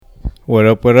What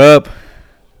up, what up?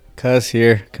 Cuz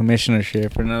here, Commissioner here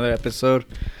for another episode.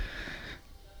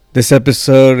 This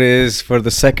episode is for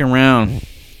the second round of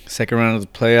the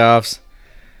playoffs.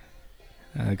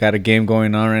 Got a game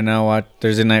going on right now. Watch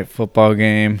Thursday night football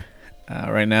game.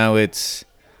 Right now it's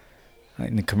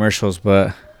in the commercials,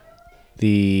 but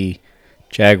the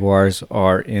Jaguars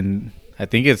are in, I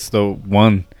think it's the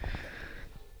one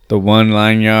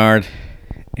line yard,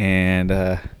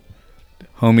 and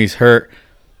homie's hurt,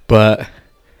 but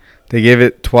they gave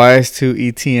it twice to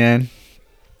ETN,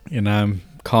 and I'm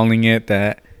calling it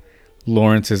that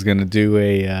Lawrence is going to do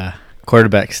a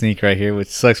quarterback sneak right here, which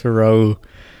sucks for Raul,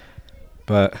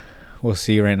 but we'll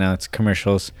see. Right now it's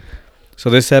commercials. So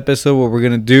this episode, what we're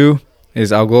going to do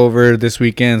is I'll go over this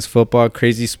weekend's football,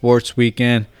 crazy sports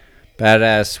weekend,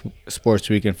 badass sports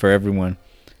weekend for everyone.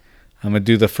 I'm going to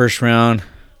do the first round of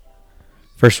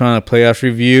playoffs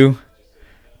review,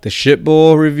 the shit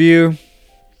bowl review,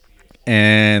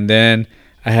 and then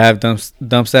I have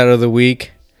dumps out of the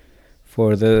week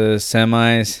for the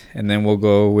semis, and then we'll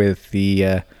go with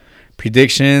the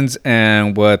predictions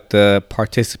and what the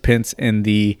participants in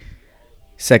the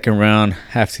second round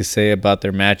have to say about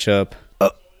their matchup.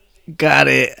 Oh, got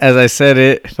it. As I said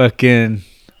it, fucking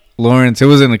Lawrence, it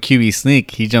wasn't a QB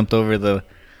sneak. He jumped over the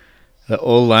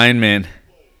old lineman.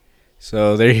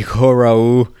 So there you go,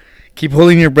 Raul. Keep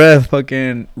holding your breath,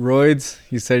 fucking roids.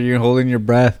 You said you're holding your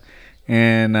breath.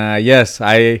 And yes,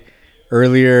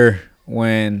 earlier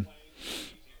when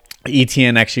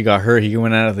ETN actually got hurt, he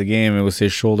went out of the game. It was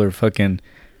his shoulder. Fucking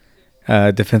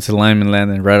defensive lineman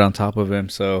landed right on top of him.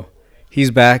 So he's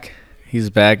back. He's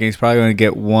back, and he's probably going to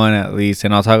get one at least.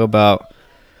 And I'll talk about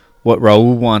what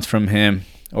Raul wants from him,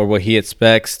 or what he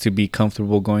expects to be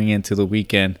comfortable going into the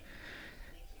weekend.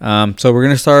 So we're going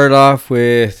to start off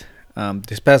with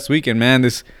this past weekend, man.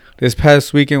 This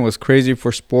past weekend was crazy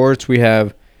for sports. We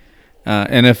have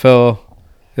NFL,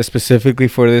 specifically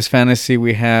for this fantasy.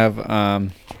 We have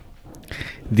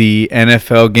the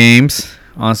NFL games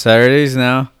on Saturdays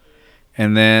now.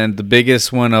 And then the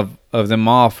biggest one of them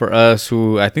all for us,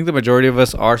 who I think the majority of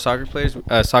us are soccer fans.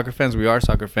 We are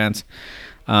soccer fans.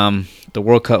 The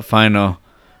World Cup final.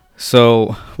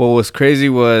 So what was crazy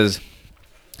was,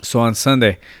 on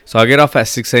Sunday, I'll get off at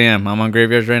 6 a.m. I'm on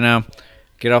graveyards right now.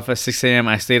 Get off at 6 a.m.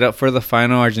 I stayed up for the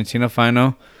final, Argentina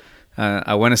final.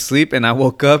 I went to sleep, and I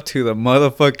woke up to the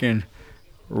motherfucking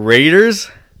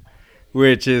Raiders,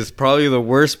 which is probably the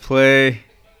worst play.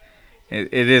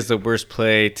 It is the worst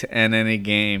play to end any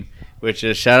game, which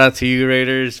is shout out to you,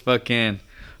 Raiders. Fucking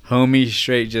homie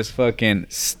straight just fucking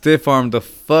stiff-armed the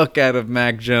fuck out of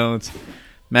Mac Jones.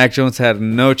 Mac Jones had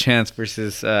no chance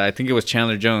versus, I think it was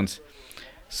Chandler Jones.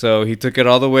 So he took it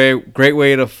all the way. Great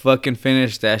way to fucking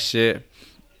finish that shit.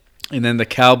 And then the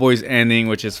Cowboys ending,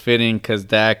 which is fitting because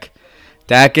Dak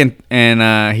and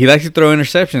he likes to throw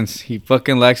interceptions. He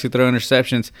fucking likes to throw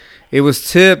interceptions. It was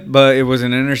tipped, but it was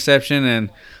an interception, and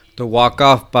the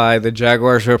walk-off by the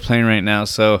Jaguars who are playing right now.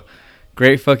 So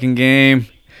great fucking game.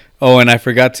 Oh, and I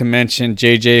forgot to mention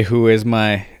JJ, who is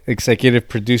my executive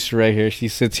producer right here. She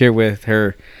sits here with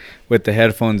the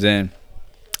headphones in.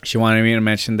 She wanted me to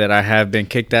mention that I have been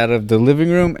kicked out of the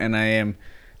living room, and I am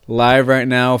live right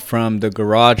now from the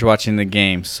garage watching the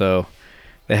game. So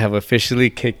they have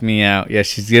officially kicked me out. Yeah,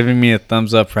 she's giving me a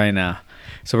thumbs up right now.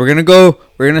 So we're going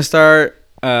to start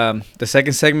the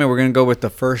second segment. We're going to go with the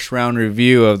first round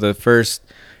review of the first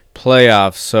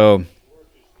playoffs. So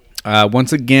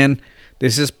once again,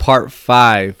 this is part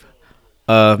 5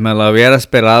 of Me La Hubiera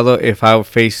Esperado If I Would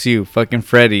Face You, fucking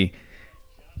Freddie.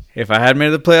 If I had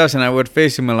made the playoffs and I would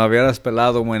face you, Me La Hubiera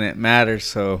Esperado when it matters.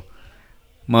 So,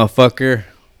 motherfucker,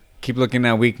 keep looking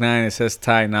at week 9. It says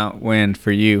tie, not win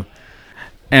for you.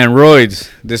 And Roids,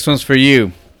 this one's for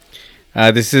you.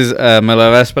 This is Me La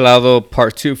Hubiera Esperado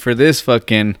part 2 for this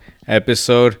fucking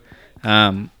episode.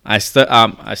 I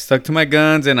stuck to my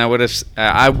guns, and I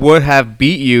would have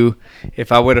beat you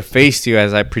if I would have faced you,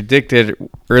 as I predicted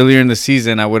earlier in the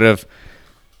season. I would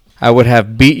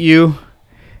have beat you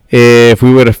if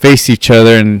we would have faced each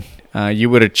other, and you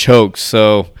would have choked.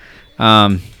 So,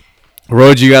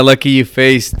 Rhodes, you got lucky you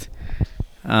faced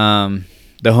the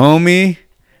homie,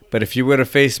 but if you would have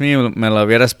faced me, me la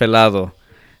hubieras pelado,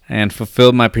 and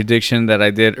fulfilled my prediction that I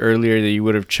did earlier that you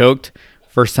would have choked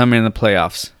first time in the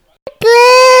playoffs.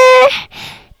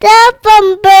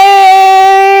 The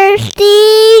bursting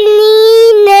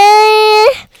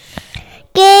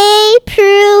gave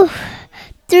proof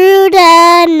through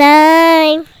the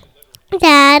night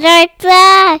that our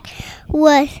flag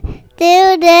was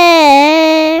still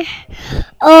there.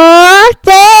 Oh,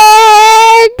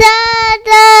 there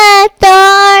the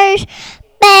stars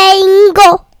bango,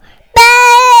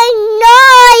 bango.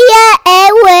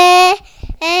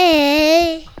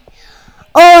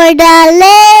 the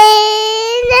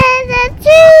land of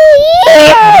the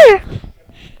year,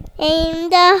 in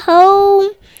the home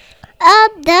of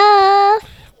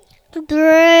the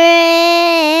brave.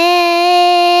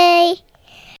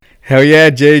 Hell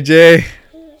yeah, JJ.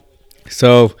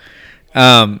 So,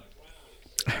 right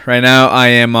now I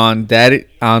am on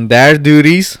dad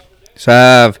duties. So I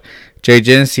have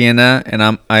JJ and Sienna,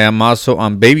 and I am also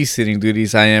on babysitting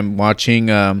duties. I am watching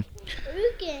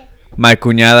my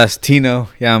cuñada's Tino.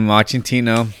 Yeah, I'm watching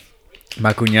Tino,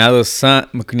 my cuñada's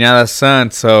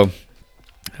son. So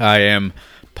I am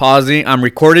pausing. I'm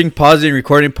recording, pausing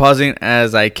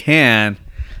as I can,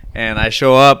 and I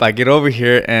show up. I get over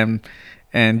here, and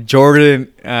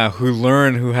Jordan,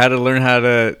 who had to learn how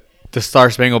to the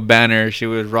Star Spangled Banner. She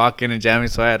was rocking and jamming,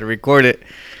 so I had to record it.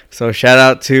 So shout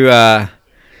out to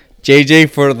JJ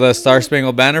for the Star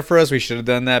Spangled Banner for us. We should have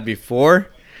done that before.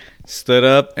 Stood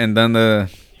up and done the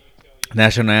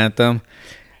national anthem.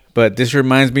 But this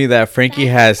reminds me that Frankie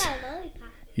has...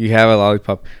 You have a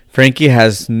lollipop. Frankie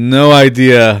has no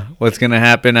idea what's going to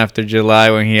happen after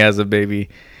July when he has a baby.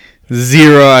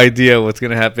 Zero idea what's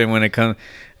going to happen when it comes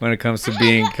to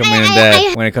becoming a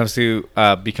dad. When it comes to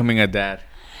becoming a dad.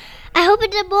 I hope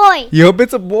it's a boy. You hope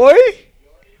it's a boy?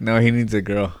 No, he needs a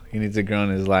girl. He needs a girl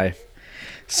in his life.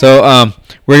 So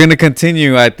we're going to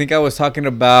continue. I think I was talking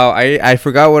about... I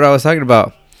forgot what I was talking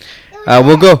about.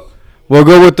 We'll go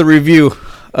with the review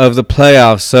of the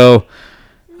playoffs. So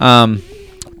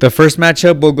the first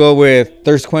matchup, we'll go with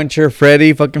thirst quencher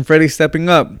Freddie. Fucking Freddie stepping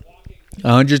up.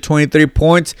 123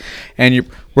 points. And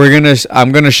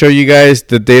I'm gonna show you guys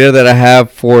the data that I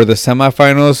have for the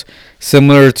semifinals,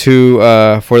 similar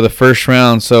to for the first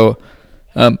round. So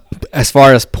as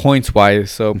far as points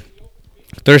wise, so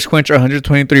thirst quencher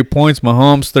 123 points,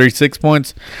 Mahomes 36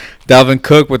 points, Dalvin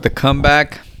Cook with the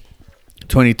comeback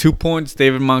 22 points,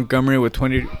 David Montgomery with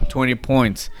 20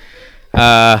 points.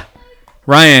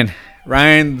 Ryan,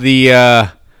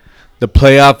 the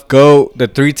playoff GOAT, the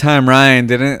 3-time Ryan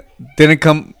didn't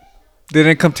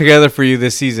come together for you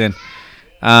this season.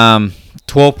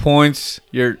 12 points.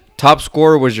 Your top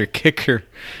scorer was your kicker,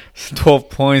 12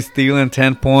 points. Thielen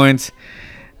 10 points.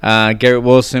 Garrett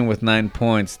Wilson with 9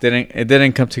 points. It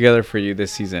didn't come together for you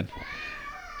this season.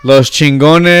 Los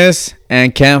Chingones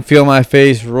and Can't Feel My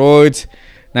Face Roids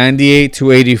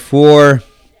 98-84.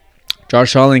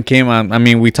 Josh Allen came on. I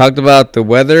mean, we talked about the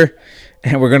weather,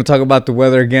 and we're going to talk about the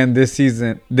weather again this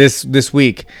season, this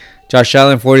week. Josh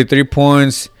Allen, 43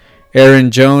 points. Aaron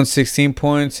Jones, 16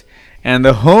 points. And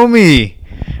the homie,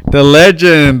 the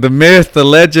legend, the myth, the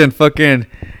legend, fucking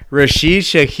Rashid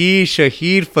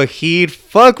Shaheed Faheed.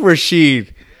 Fuck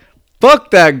Rashid.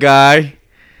 Fuck that guy.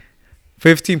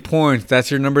 15 points.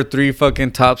 That's your number 3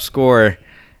 fucking top scorer.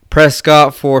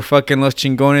 Prescott for fucking Los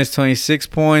Chingones, 26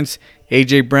 points.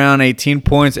 A.J. Brown, 18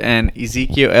 points. And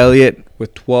Ezekiel Elliott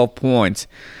with 12 points.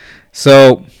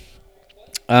 So,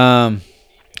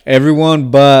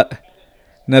 everyone but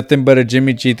nothing but a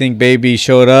Jimmy G Think baby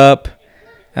showed up.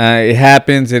 It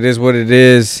happens. It is what it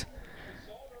is.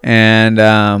 And,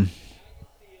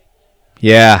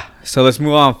 yeah. So, let's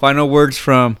move on. Final words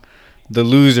from the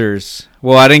losers.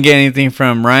 Well, I didn't get anything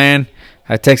from Ryan.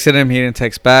 I texted him. He didn't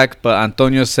text back. But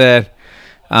Antonio said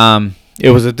it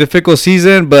was a difficult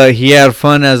season, but he had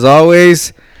fun as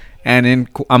always. And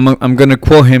I'm going to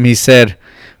quote him. He said,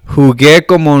 "Jugué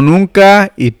como nunca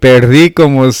y perdí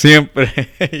como siempre."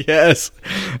 Yes.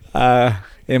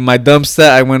 In my dump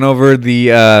stat, I went over the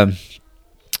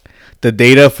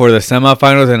data for the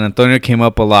semifinals, and Antonio came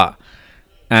up a lot.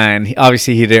 And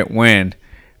obviously he didn't win.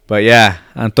 But yeah,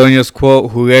 Antonio's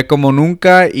quote, "Jugué como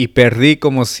nunca y perdí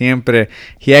como siempre."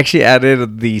 He actually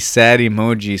added the sad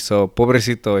emoji. So,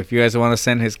 pobrecito, if you guys want to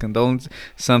send his condolences,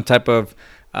 some type of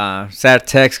sad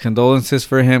text, condolences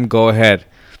for him, go ahead.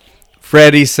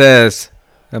 Freddie says,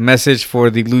 a message for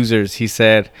the losers. He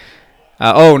said,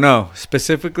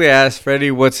 specifically I asked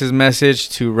Freddie what's his message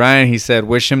to Ryan. He said,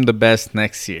 wish him the best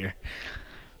next year.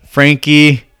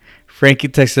 Frankie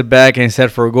texted back and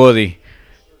said for Godi,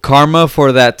 karma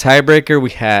for that tiebreaker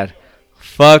we had.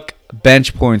 Fuck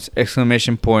bench points,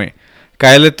 exclamation point.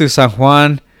 Cáele to San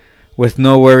Juan with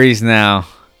no worries now.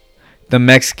 The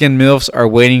Mexican MILFs are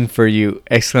waiting for you,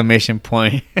 exclamation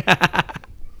point.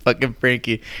 Fucking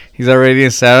Frankie. He's already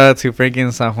in shout out to Frankie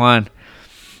and San Juan.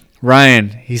 Ryan,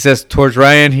 he says, towards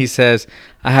Ryan, he says,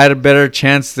 I had a better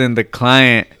chance than the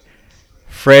client.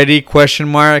 Freddie, question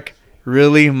mark.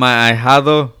 Really, my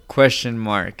ahijado, question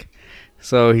mark.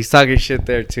 So he's talking shit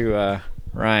there to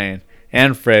Ryan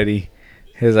and Freddie,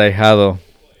 his ahijado.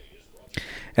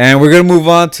 And we're going to move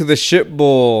on to the shit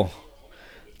bowl.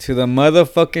 To the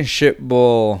motherfucking shit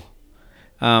bowl.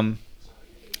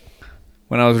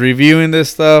 when I was reviewing this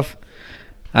stuff,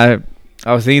 I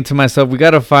was thinking to myself, we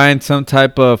got to find some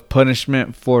type of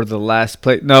punishment for the last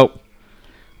place. Nope.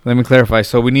 Let me clarify.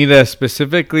 So we need to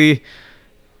specifically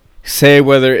say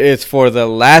whether it's for the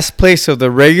last place of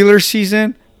the regular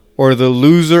season or the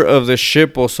loser of the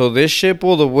ship bowl. So this ship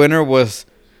bowl, the winner was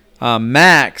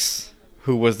Max,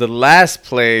 who was the last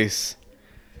place.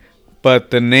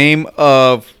 But the name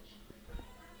of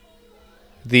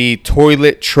the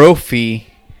toilet trophy,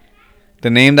 the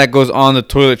name that goes on the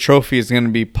toilet trophy is going to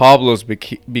be Pablo's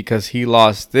because he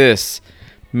lost this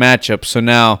matchup. So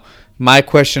now my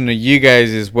question to you guys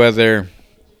is whether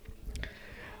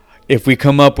if we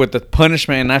come up with a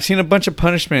punishment, and I've seen a bunch of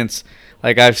punishments.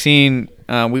 Like I've seen,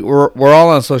 we're all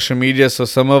on social media, so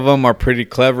some of them are pretty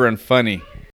clever and funny.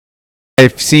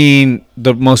 I've seen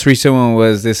the most recent one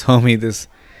was this homie,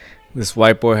 this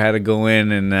white boy had to go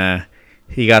in and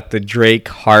he got the Drake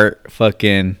Hart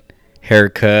fucking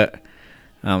haircut.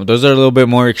 Those are a little bit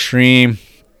more extreme.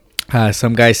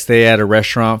 Some guys stay at a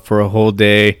restaurant for a whole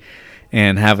day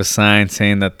and have a sign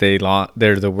saying that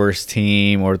they're the worst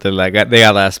team, or they got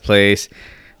last place,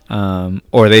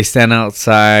 or they stand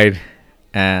outside.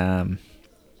 I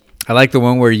like the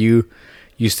one where you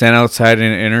stand outside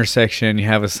in an intersection, you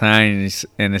have a sign,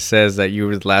 and it says that you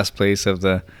were the last place of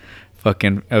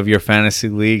your fantasy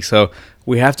league. So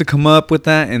we have to come up with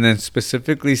that and then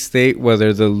specifically state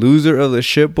whether the loser of the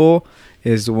ship bowl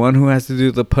is the one who has to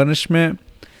do the punishment,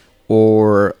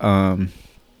 or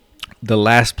the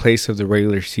last place of the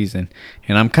regular season.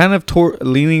 And I'm kind of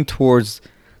leaning towards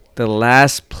the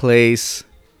last place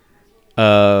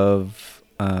of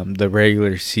the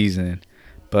regular season,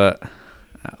 but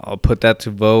I'll put that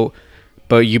to vote.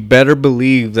 But you better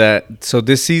believe that. So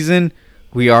this season,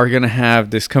 we are going to have,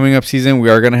 this coming up season, we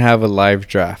are going to have a live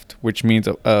draft, which means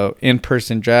a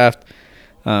in-person draft.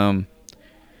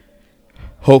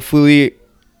 Hopefully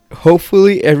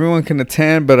everyone can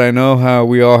attend, but I know how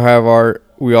we all have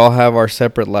our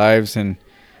separate lives, and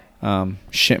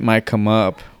shit might come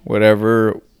up.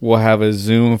 Whatever, we'll have a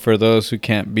Zoom for those who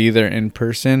can't be there in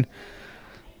person.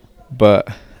 But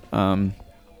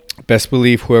best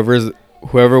believe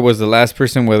whoever was the last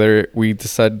person, whether we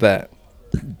decide that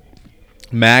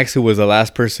Max, who was the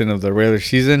last person of the regular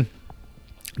season,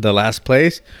 the last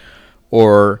place,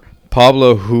 or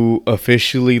Pablo, who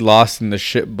officially lost in the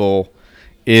ship bowl,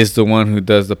 is the one who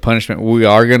does the punishment. We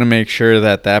are going to make sure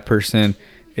that person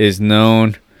is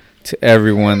known to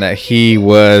everyone that he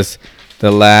was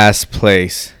the last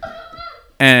place.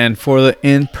 And for the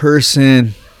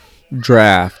in-person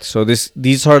draft, so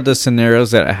these are the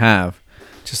scenarios that I have,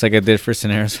 just like I did for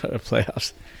scenarios for the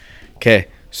playoffs. Okay,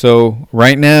 so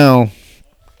right now,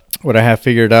 what I have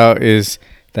figured out is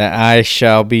that I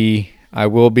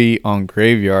will be on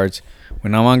graveyards.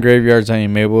 When I'm on graveyards, I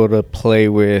am able to play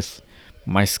with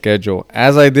my schedule,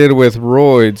 as I did with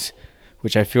Royds,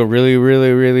 which I feel really,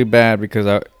 really, really bad because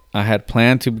I had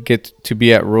planned to get to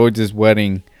be at Royds'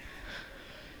 wedding,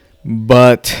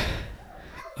 but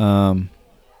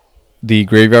the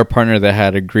graveyard partner that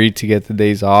had agreed to get the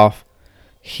days off,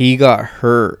 he got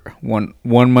hurt one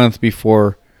month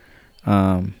before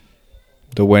the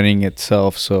wedding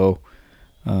itself. So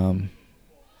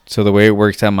the way it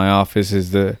works at my office is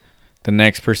the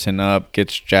next person up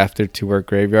gets drafted to work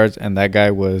graveyards, and that guy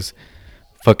was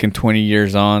fucking 20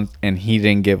 years on, and he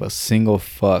didn't give a single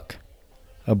fuck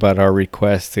about our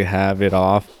request to have it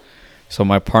off. So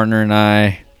my partner and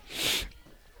I,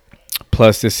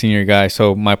 plus the senior guy,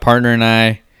 so my partner and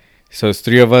I, so it's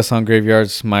three of us on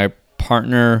graveyards. My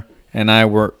partner and I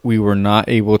were not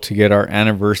able to get our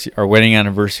wedding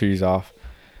anniversaries off,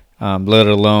 let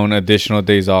alone additional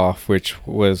days off, which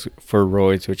was for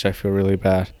Royds, which I feel really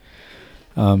bad.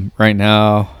 Right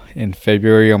now in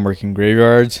February, I'm working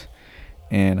graveyards,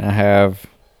 and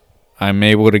I'm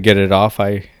able to get it off.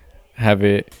 I have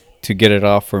it to get it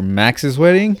off for Max's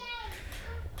wedding,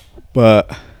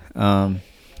 but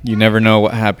you never know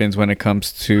what happens when it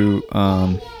comes to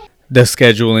the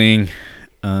scheduling.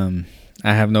 I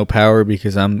have no power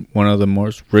because I'm one of the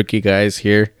most rookie guys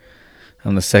here.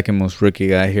 I'm the second most rookie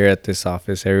guy here at this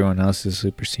office. Everyone else is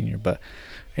super senior. But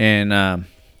in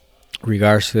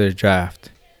regards to the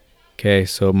draft, okay,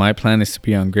 so my plan is to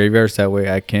be on graveyards. That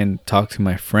way I can talk to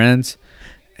my friends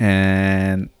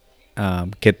and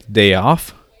get the day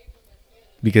off,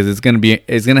 because it's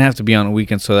gonna have to be on a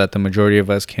weekend so that the majority of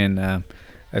us can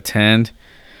attend.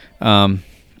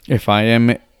 If I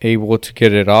am able to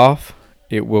get it off,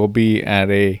 it will be at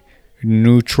a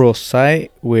neutral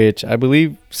site, which I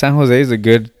believe San Jose is a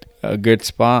good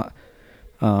spot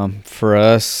for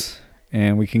us,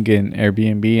 and we can get an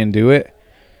Airbnb and do it.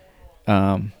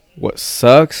 What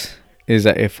sucks is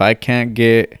that if I can't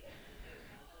get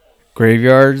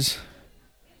graveyards,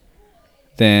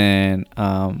 then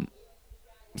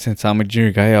since I'm a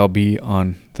junior guy, I'll be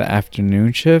on the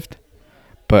afternoon shift.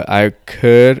 But I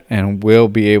could and will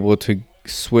be able to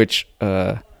switch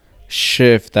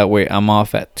shift. That way I'm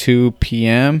off at 2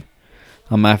 p.m.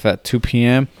 I'm off at 2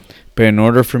 p.m. But in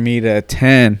order for me to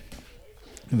attend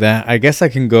that, I guess I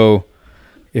can go.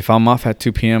 If I'm off at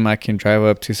 2 p.m., I can drive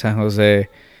up to San Jose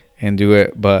and do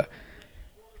it. But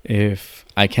if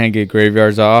I can't get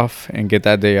graveyards off and get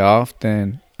that day off,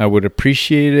 then I would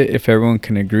appreciate it if everyone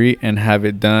can agree and have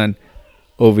it done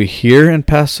over here in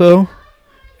Paso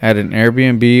at an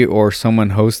Airbnb or someone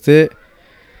host it.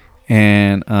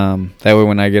 And that way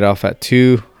when I get off at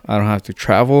 2, I don't have to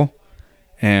travel.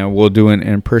 And we'll do an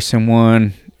in-person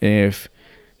one. If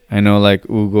I know like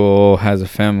Hugo has a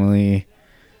family,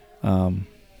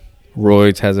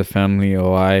 Royds has a family, a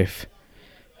wife.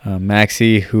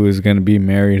 Maxie, who is going to be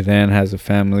married then, has a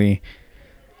family.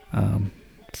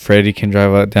 Freddie can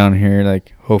drive out down here.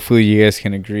 Like, hopefully you guys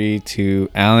can agree to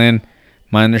Alan.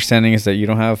 My understanding is that you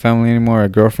don't have a family anymore, a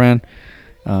girlfriend.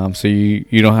 So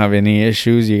you don't have any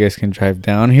issues. You guys can drive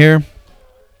down here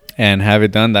and have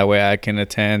it done. That way I can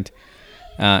attend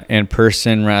in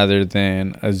person rather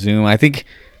than a Zoom. I think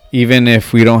even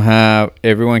if we don't have,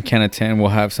 everyone can attend, we'll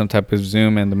have some type of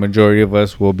Zoom and the majority of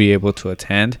us will be able to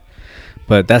attend.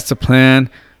 But that's the plan.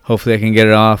 Hopefully I can get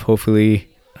it off. Hopefully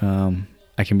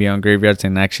I can be on graveyards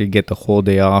and actually get the whole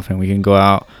day off and we can go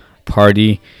out,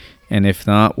 party. And if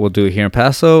not, we'll do it here in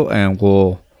Paso and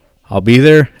I'll be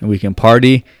there and we can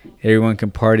party. Everyone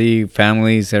can party,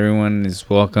 families, everyone is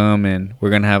welcome, and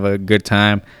we're gonna have a good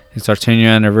time. It's our 10-year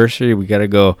anniversary. We gotta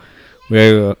go.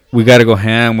 We gotta go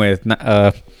ham with.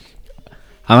 I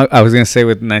was gonna say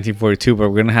with 1942, but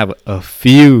we're gonna have a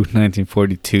few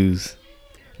 1942s.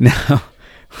 Now,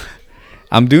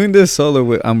 I'm doing this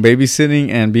solo. I'm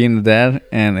babysitting and being the dad,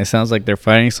 and it sounds like they're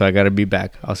fighting, so I gotta be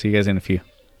back. I'll see you guys in a few.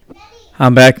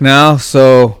 I'm back now,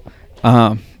 so.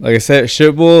 Like I said,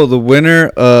 Shit Bowl, the winner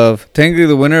of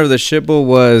the Shit Bowl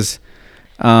was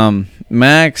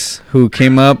Max, who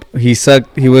came up. He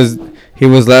sucked. He was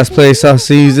last place all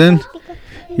season.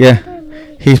 Yeah,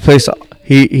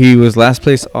 he was last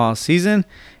place all season,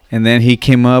 and then he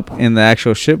came up in the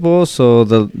actual Shit Bowl. So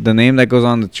the name that goes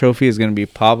on the trophy is gonna be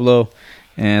Pablo,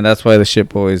 and that's why the Shit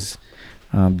Bowl is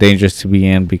dangerous to be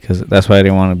in, because that's why I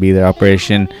didn't want to be there.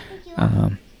 Operation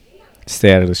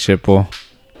stay out of the Shit Bowl.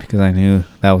 Because I knew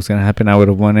that was going to happen. I would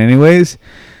have won anyways.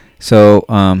 So,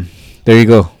 there you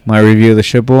go. My review of the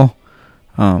Shit Bowl.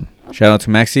 Shout out to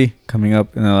Maxi coming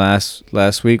up in the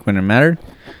last week when it mattered.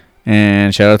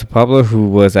 And shout out to Pablo, who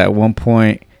was at one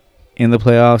point in the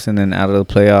playoffs and then out of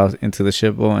the playoffs into the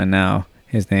Shit Bowl. And now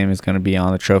his name is going to be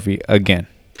on the trophy again.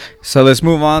 So, let's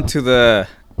move on to the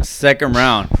second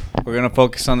round. We're going to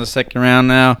focus on the second round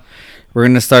now. We're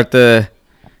going to start the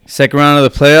second round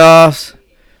of the playoffs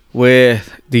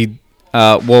with the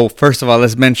first of all,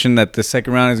 let's mention that the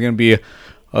second round is going to be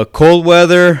a cold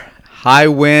weather, high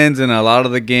winds in a lot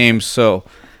of the games. So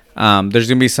there's going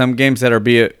to be some games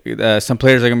that some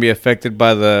players are going to be affected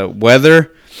by the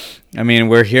weather. I mean,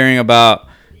 we're hearing about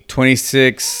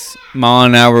 26 mile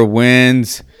an hour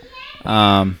winds,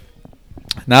 not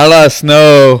a lot of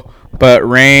snow, but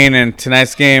rain. And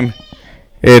tonight's game,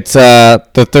 it's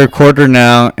the third quarter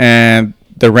now, and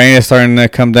the rain is starting to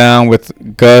come down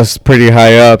with gusts pretty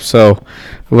high up, so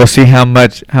we'll see how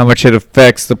much it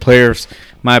affects the players. In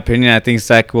my opinion, I think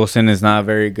Zach Wilson is not a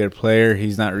very good player.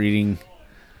 He's not reading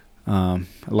a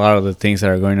lot of the things that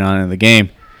are going on in the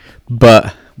game.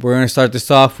 But we're going to start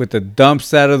this off with the dump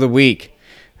stat of the week.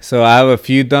 So I have a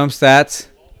few dump stats.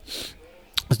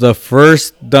 The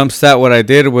first dump stat, what I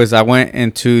did was I went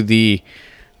into the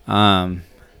archives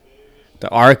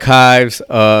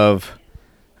of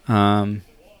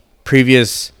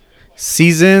previous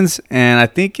seasons, and I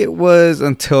think it was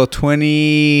until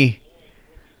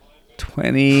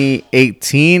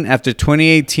 2018. After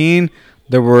 2018,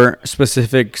 there were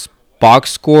specific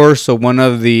box scores. So one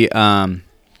of the dump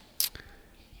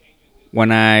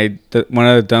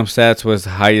stats was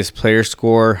highest player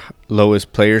score,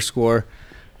 lowest player score.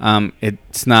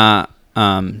 It's not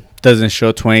doesn't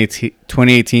show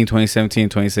 2018, 2017,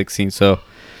 2016. So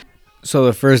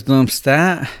the first dump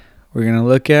stat we're going to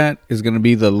look at is going to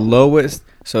be the lowest.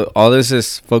 So all this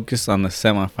is focused on the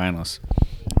semifinals,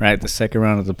 right? The second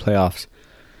round of the playoffs.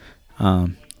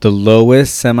 The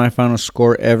lowest semifinal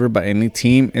score ever by any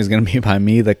team is going to be by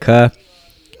me, the Cuh.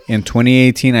 In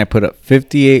 2018, I put up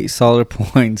 58 solid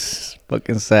points.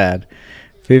 Fucking sad.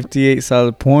 58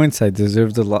 solid points. I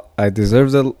deserved a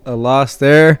loss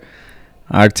there.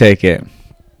 I'll take it.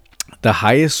 The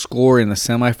highest score in the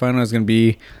semifinal is going to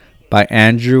be by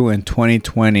Andrew in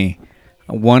 2020,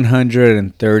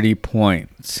 130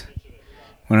 points.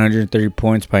 130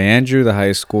 points by Andrew, the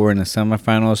highest score in the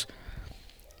semifinals.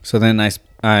 So then I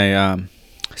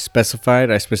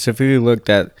specifically looked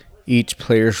at each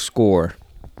player's score.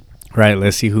 Right,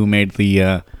 let's see who made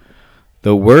the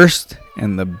worst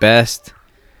and the best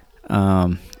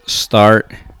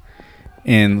start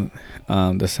in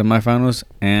the semifinals.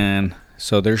 And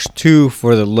so there's two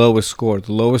for the lowest score.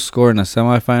 The lowest score in the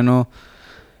semifinal,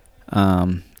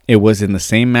 it was in the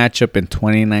same matchup in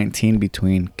 2019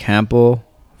 between Campbell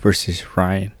versus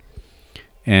Ryan.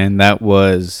 And that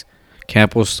was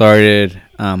Campbell started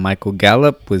Michael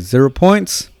Gallup with 0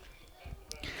 points.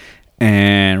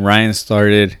 And Ryan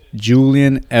started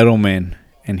Julian Edelman,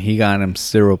 and he got him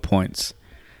 0 points.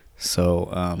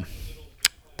 So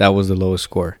that was the lowest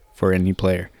score for any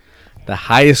player. The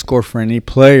highest score for any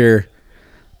player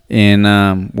in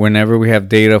whenever we have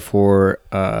data for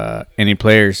any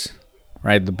players,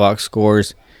 right? The box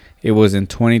scores. It was in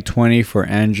 2020 for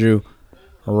Andrew.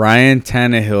 Ryan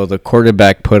Tannehill, the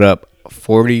quarterback, put up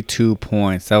 42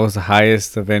 points. That was the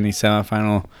highest of any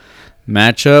semifinal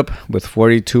matchup with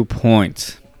 42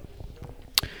 points.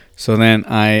 So then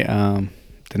the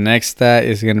next stat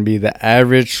is going to be the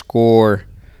average score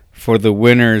for the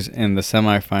winners in the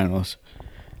semifinals.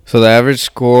 So the average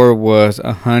score was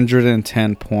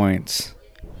 110 points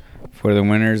for the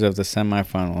winners of the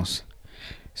semifinals.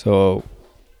 So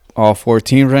all 4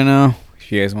 teams right now,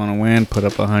 if you guys want to win, put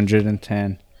up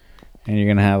 110, and you're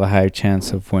going to have a high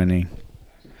chance of winning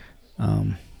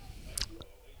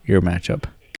your matchup.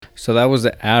 So that was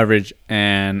the average,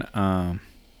 and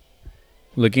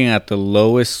looking at the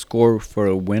lowest score for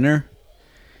a winner,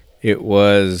 it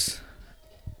was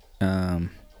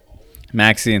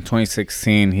Maxey in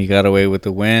 2016. He got away with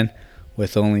the win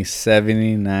with only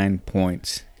 79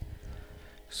 points.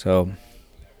 So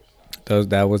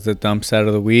that was the dump set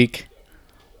of the week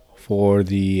for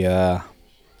the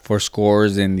for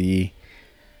scores in the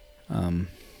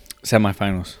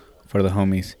semifinals for the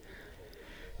homies.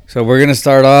 So we're gonna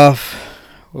start off.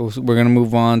 We're gonna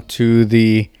move on to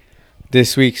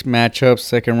this week's matchup,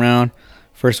 second round.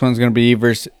 First one's gonna be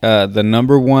versus the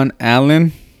number 1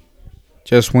 Allen,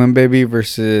 Just Win Baby,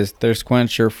 versus Thirst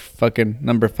Quencher, fucking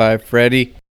number 5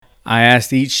 Freddie. I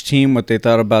asked each team what they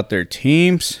thought about their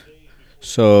teams.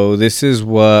 So this is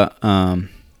what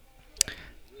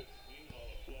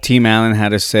Team Allen had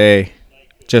to say.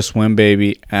 Just Win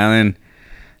Baby. Allen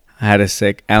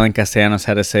Castellanos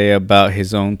had to say about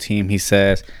his own team. He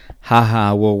says,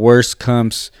 haha, well, worst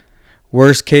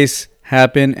case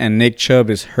happen and Nick Chubb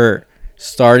is hurt.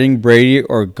 Starting Brady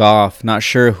or Goff. Not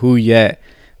sure who yet.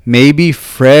 Maybe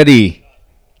Freddie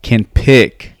can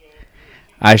pick.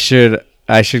 I should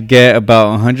get about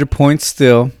 100 points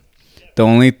still. The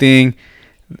only thing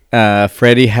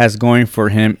Freddie has going for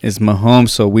him is Mahomes,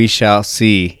 so we shall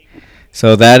see.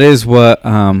 So that is what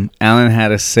Allen had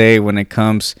to say when it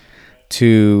came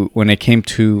to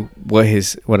what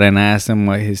I asked him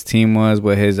what his team was,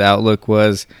 what his outlook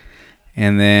was,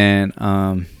 and then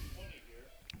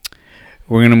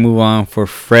we're gonna move on for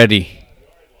Freddie.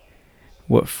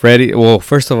 Well,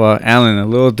 first of all, Allen, a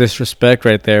little disrespect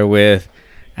right there with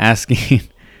asking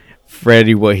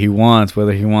Freddie what he wants,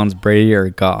 whether he wants Brady or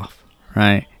Goff,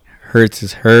 right? Hurts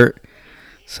is hurt,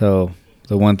 so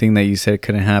the one thing that you said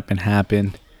couldn't happen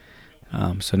happened.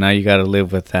 So now you got to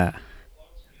live with that.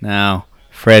 Now,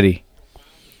 Freddie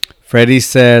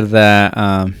said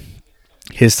that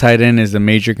his tight end is a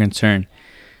major concern.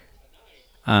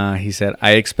 He said,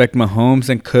 I expect Mahomes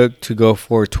and Cook to go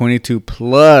for 22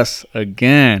 plus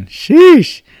again.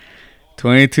 Sheesh.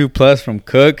 22 plus from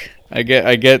Cook. I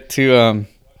get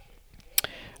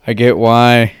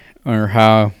why or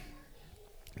how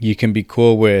you can be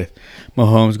cool with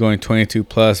Mahomes going 22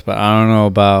 plus, but I don't know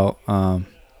about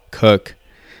Cook.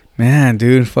 Man,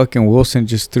 dude, fucking Wilson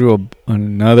just threw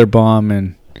another bomb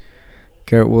and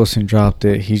Garrett Wilson dropped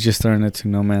it. He's just throwing it to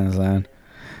no man's land.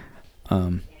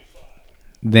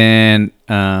 Then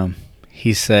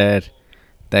he said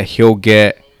that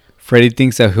Freddie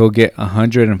thinks that he'll get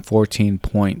 114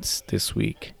 points this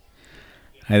week.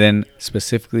 I then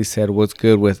specifically said, what's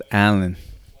good with Allen?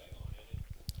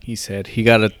 He said he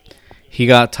got 3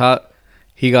 top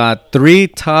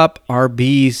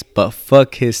RBs, but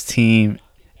fuck his team.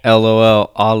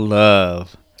 LOL, all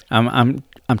love. I'm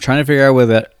trying to figure out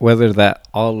whether that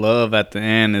all love at the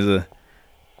end is a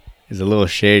little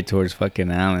shade towards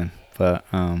fucking Allen. But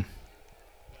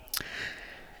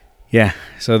yeah.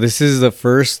 So this is the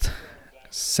first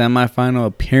semifinal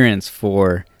appearance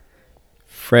for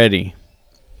Freddie.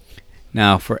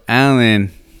 Now for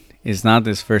Allen, It's not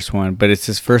this first one, but it's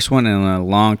his first one in a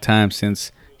long time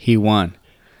since he won.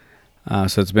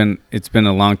 So it's been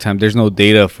a long time. There's no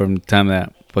data from the time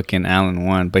that fucking Allen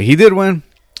won, but he did win.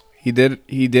 He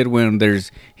did win.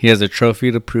 He has a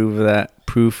trophy to prove of that.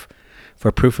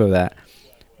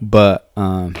 But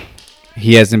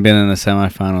he hasn't been in the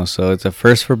semifinals, so it's a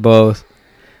first for both.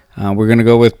 We're gonna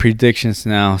go with predictions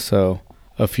now. So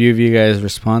a few of you guys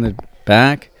responded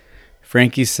back.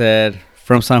 Frankie said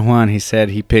from San Juan, he said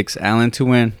he picks Allen to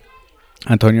win.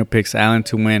 Antonio picks Allen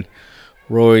to win.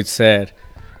 Roy said,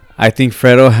 I think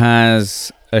Fredo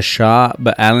has a shot,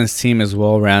 but Allen's team is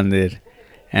well-rounded.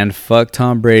 And fuck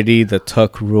Tom Brady, the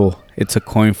Tuck rule. It's a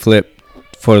coin flip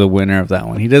for the winner of that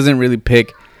one. He doesn't really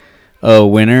pick a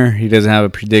winner. He doesn't have a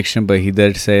prediction, but he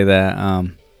did say that.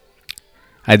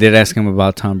 I did ask him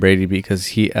about Tom Brady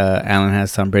because Allen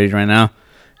has Tom Brady right now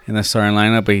in the starting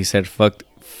lineup, but he said fuck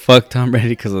Tom Brady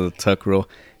because of the Tuck rule,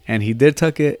 and he did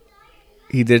tuck it.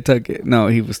 No,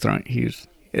 he was throwing.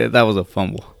 That was a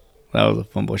fumble.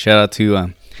 Shout out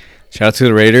to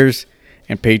the Raiders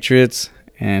and Patriots,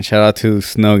 and shout out to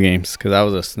Snow Games because that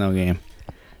was a snow game.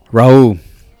 Raul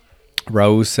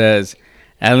says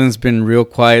Allen's been real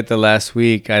quiet the last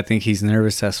week. I think he's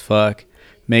nervous as fuck.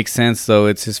 Makes sense though.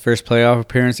 It's his first playoff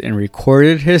appearance in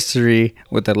recorded history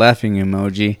with the laughing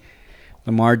emoji.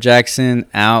 Lamar Jackson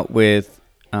out with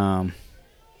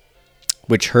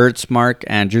which hurts Mark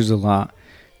Andrews a lot.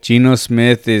 Geno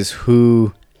Smith is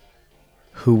who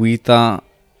we thought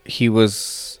he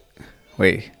was.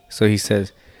 So he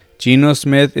says Geno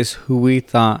Smith is who we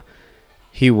thought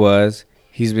he was.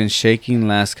 He's been shaking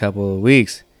last couple of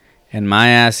weeks, and my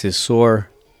ass is sore.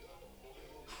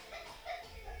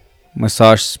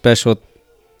 Massage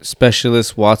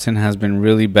specialist Watson has been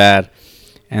really bad,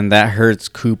 and that hurts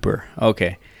Cooper.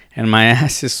 Okay, and my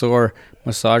ass is sore.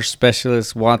 Massage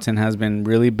specialist Watson has been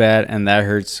really bad, and that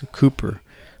hurts Cooper,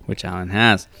 which Allen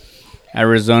has.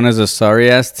 Arizona's a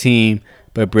sorry-ass team,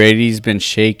 but Brady's been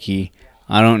shaky.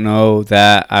 I don't know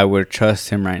that I would trust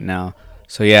him right now.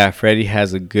 So, yeah, Freddie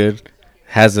has a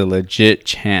legit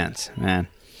chance, man.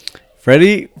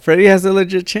 Freddie has a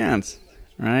legit chance,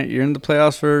 right? You're in the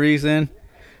playoffs for a reason.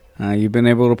 You've been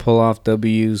able to pull off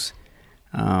W's.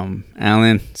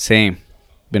 Allen, same.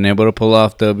 Been able to pull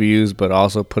off W's, but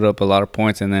also put up a lot of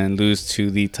points and then lose to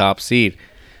the top seed,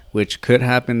 which could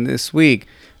happen this week,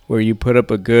 where you put up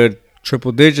a good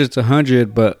triple digits,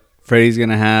 100, but Freddie's going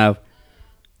to have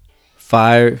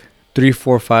 5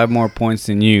 more points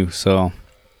than you. So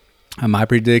my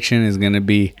prediction is going to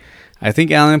be, I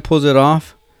think Allen pulls it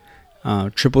off.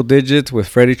 Triple digits with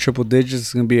Freddie triple digits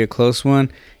is going to be a close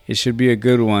one. It should be a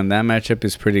good one. That matchup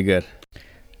is pretty good.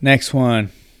 Next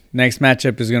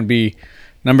matchup is going to be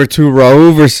number 2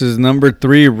 Raul versus number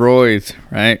 3 Royce,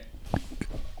 right?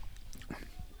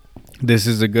 This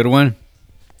is a good one.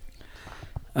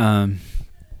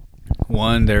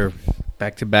 They're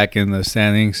back-to-back in the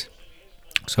standings.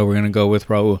 So we're going to go with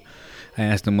Raul. I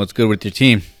asked him, what's good with your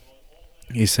team?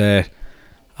 He said,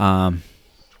 the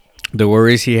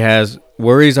worries he has,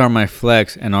 worries are my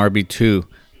flex and RB2.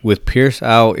 With Pierce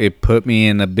out, it put me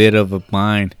in a bit of a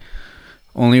bind.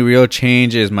 Only real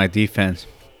change is my defense.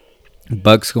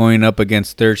 Bucks going up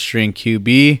against third-string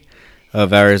QB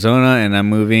of Arizona, and I'm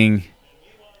moving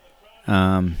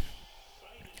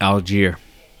Algier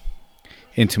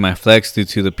into my flex due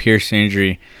to the Pierce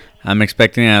injury. I'm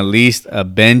expecting at least a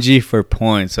Benji for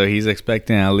points, so he's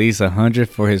expecting at least 100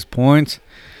 for his points.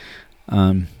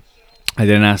 I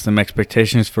didn't ask him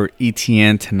expectations for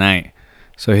ETN tonight.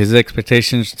 So his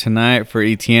expectations tonight for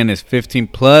ETN is 15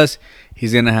 plus.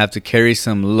 He's going to have to carry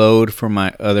some load for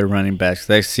my other running backs.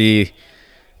 Let's see.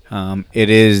 It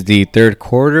is the third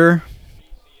quarter.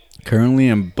 Currently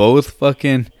in both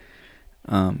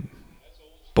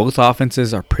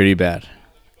offenses are pretty bad.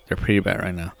 They're pretty bad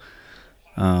right now.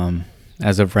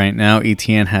 As of right now,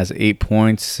 ETN has 8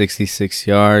 points, 66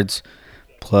 yards,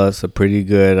 plus a pretty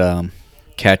good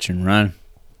catch and run.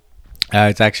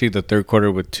 It's actually the third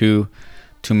quarter with 2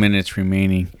 minutes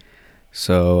remaining.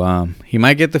 So he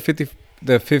might get the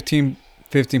 15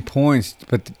 points,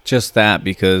 but just that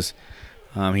because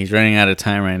he's running out of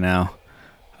time right now.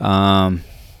 I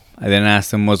then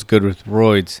asked him what's good with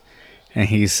roids, and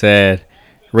he said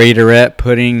Raiderette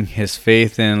putting his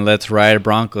faith in Let's Ride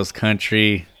Broncos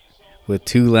country with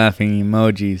 2 laughing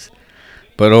emojis.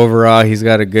 But overall, he's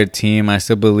got a good team. I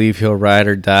still believe he'll ride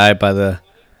or die by the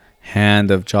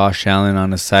hand of Josh Allen.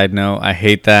 On a side note, I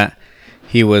hate that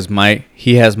he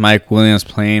has Mike Williams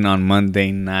playing on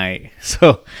Monday night.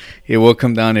 So it will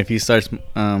come down, if he starts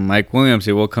Mike Williams,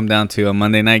 it will come down to a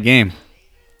Monday night game.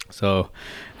 So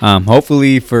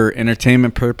Hopefully, for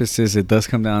entertainment purposes, it does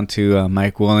come down to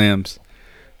Mike Williams.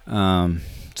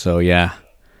 So yeah,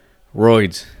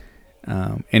 Royds.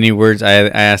 Any words? I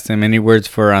asked him any words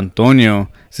for Antonio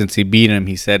since he beat him.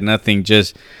 He said nothing.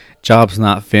 Just job's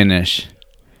not finished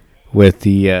with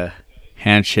the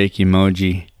handshake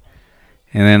emoji.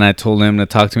 And then I told him to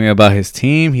talk to me about his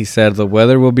team. He said the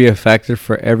weather will be a factor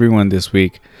for everyone this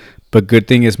week, but good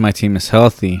thing is my team is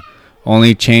healthy.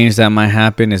 Only change that might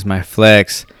happen is my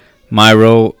flex. Might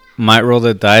roll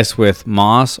the dice with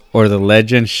Moss or the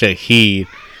legend Shaheed.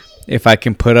 If I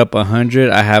can put up 100,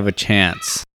 I have a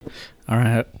chance. All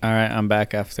right. I'm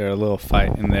back after a little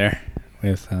fight in there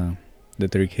with the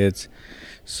three kids.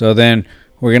 So then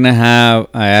we're gonna have.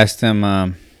 I asked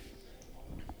him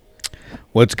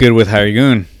what's good with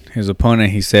Hargun, his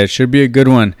opponent. He said should be a good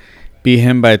one. Beat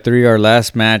him by 3 our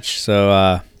last match.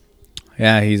 So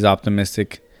yeah, he's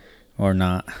optimistic or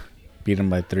not. Beat him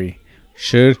by 3.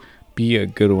 Should be a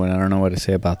good one. I don't know what to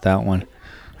say about that one.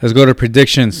 Let's go to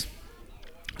predictions.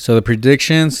 So the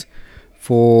predictions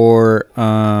for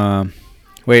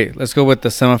let's go with the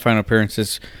semifinal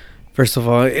appearances. First of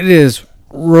all, it is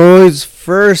Roy's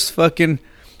first fucking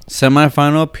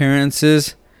semifinal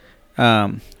appearance.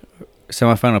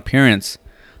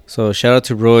 So shout out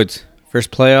to Roy's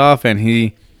first playoff, and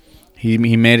he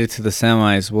made it to the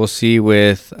semis. We'll see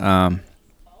with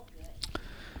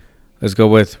let's go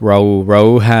with Raul.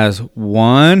 Raul has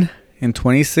won in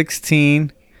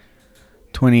 2016,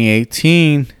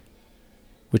 2018,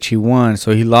 which he won.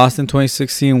 So he lost in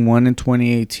 2016, won in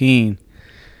 2018,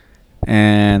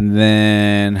 and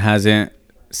then hasn't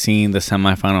seen the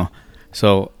semifinal.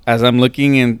 So as I'm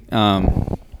looking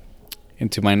into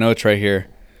my notes right here,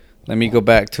 let me go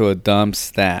back to a dumb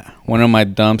stat. One of my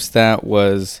dumb stat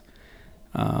was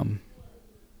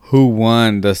who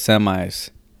won the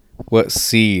semis, what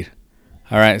seed.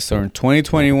 All right, so in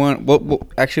 2021, we'll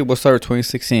start with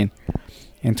 2016.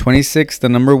 In 26, the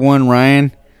number one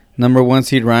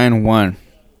seed Ryan won.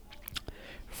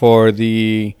 For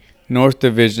the North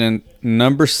Division,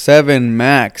 number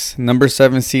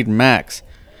 7 seed Max.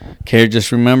 Okay,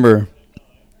 just remember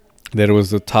that it was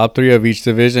the top 3 of each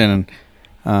division.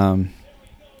 And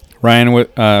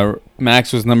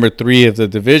Max was number 3 of the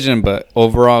division, but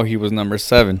overall he was number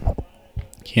 7.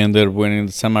 He ended up winning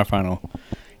the semifinal.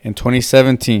 In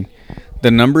 2017, the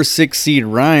number 6 seed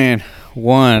Ryan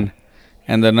won,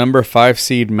 and the number 5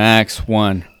 seed Max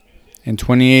won. In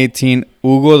 2018,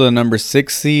 Hugo, the number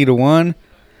 6 seed, won,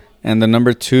 and the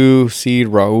number 2 seed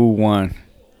Raul won.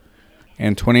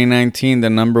 In 2019, the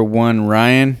number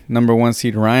 1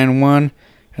 seed Ryan won,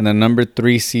 and the number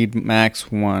 3 seed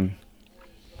Max won.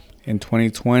 In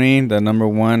 2020, the number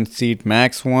 1 seed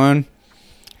Max won,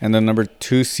 and the number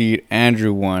 2 seed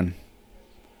Andrew won.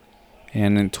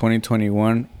 And in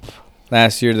 2021,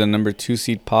 last year, the number 2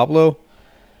 seed Pablo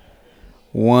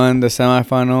won the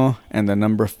semifinal, and the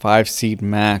number 5 seed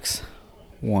Max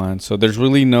won. So there's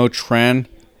really no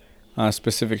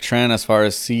specific trend as far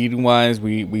as seed wise.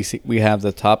 We have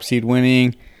the top seed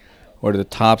winning, or the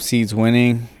top seeds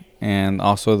winning, and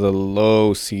also the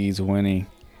low seeds winning.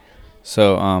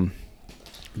 So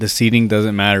the seeding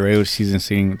doesn't matter. Regular season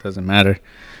seeding doesn't matter.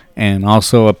 And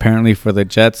also, apparently, for the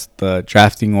Jets, the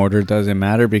drafting order doesn't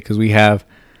matter because we have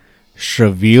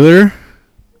Schreveler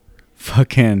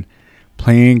fucking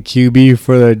playing QB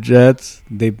for the Jets.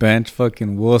 They bench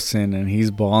fucking Wilson, and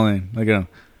he's balling. Look at him.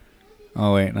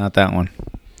 Oh, wait, not that one.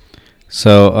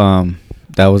 So,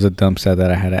 that was a dump set that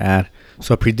I had to add.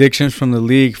 So, predictions from the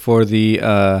league for the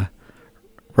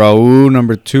Raul,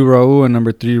 number 2 Raul, and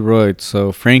number 3 Roy.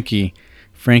 So, Frankie's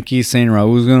saying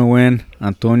Raul's going to win.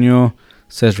 Antonio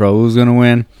says Raul's going to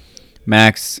win.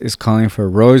 Max is calling for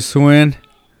Royce to win.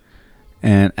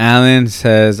 And Alan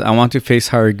says, I want to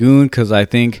face Hargun because I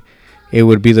think it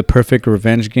would be the perfect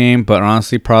revenge game, but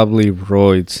honestly, probably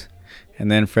Royds. And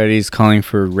then Freddie's calling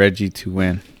for Reggie to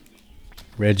win.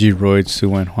 Reggie Royds to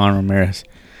win. Juan Ramirez.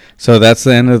 So that's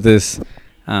the end of this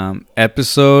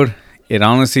episode.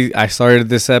 I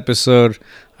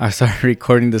started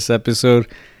recording this episode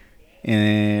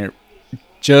and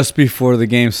just before the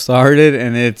game started,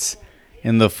 and it's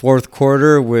in the 4th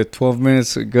quarter with 12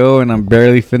 minutes to go, and I'm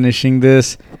barely finishing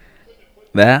this.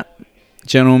 That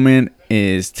gentleman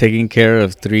is taking care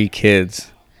of 3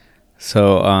 kids.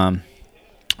 So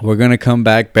we're going to come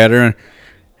back better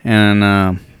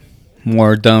and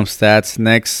more dumb stats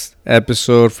next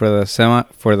episode for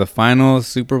the final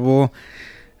Super Bowl.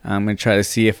 I'm going to try to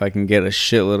see if I can get a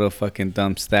shitload of fucking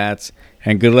dumb stats.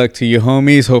 And good luck to you,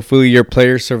 homies. Hopefully your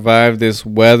players survive this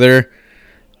weather.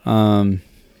 The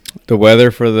weather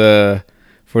for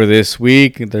for this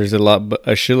week. There's a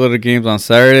shitload of games on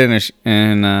Saturday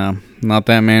and not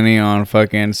that many on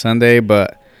fucking Sunday,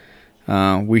 but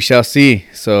we shall see.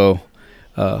 So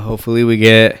hopefully we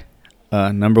get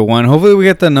number one. Hopefully we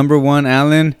get the number one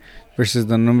Allen versus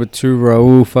the number two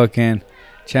Raul fucking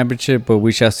championship, but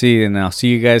we shall see. And I'll see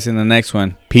you guys in the next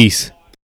one. Peace.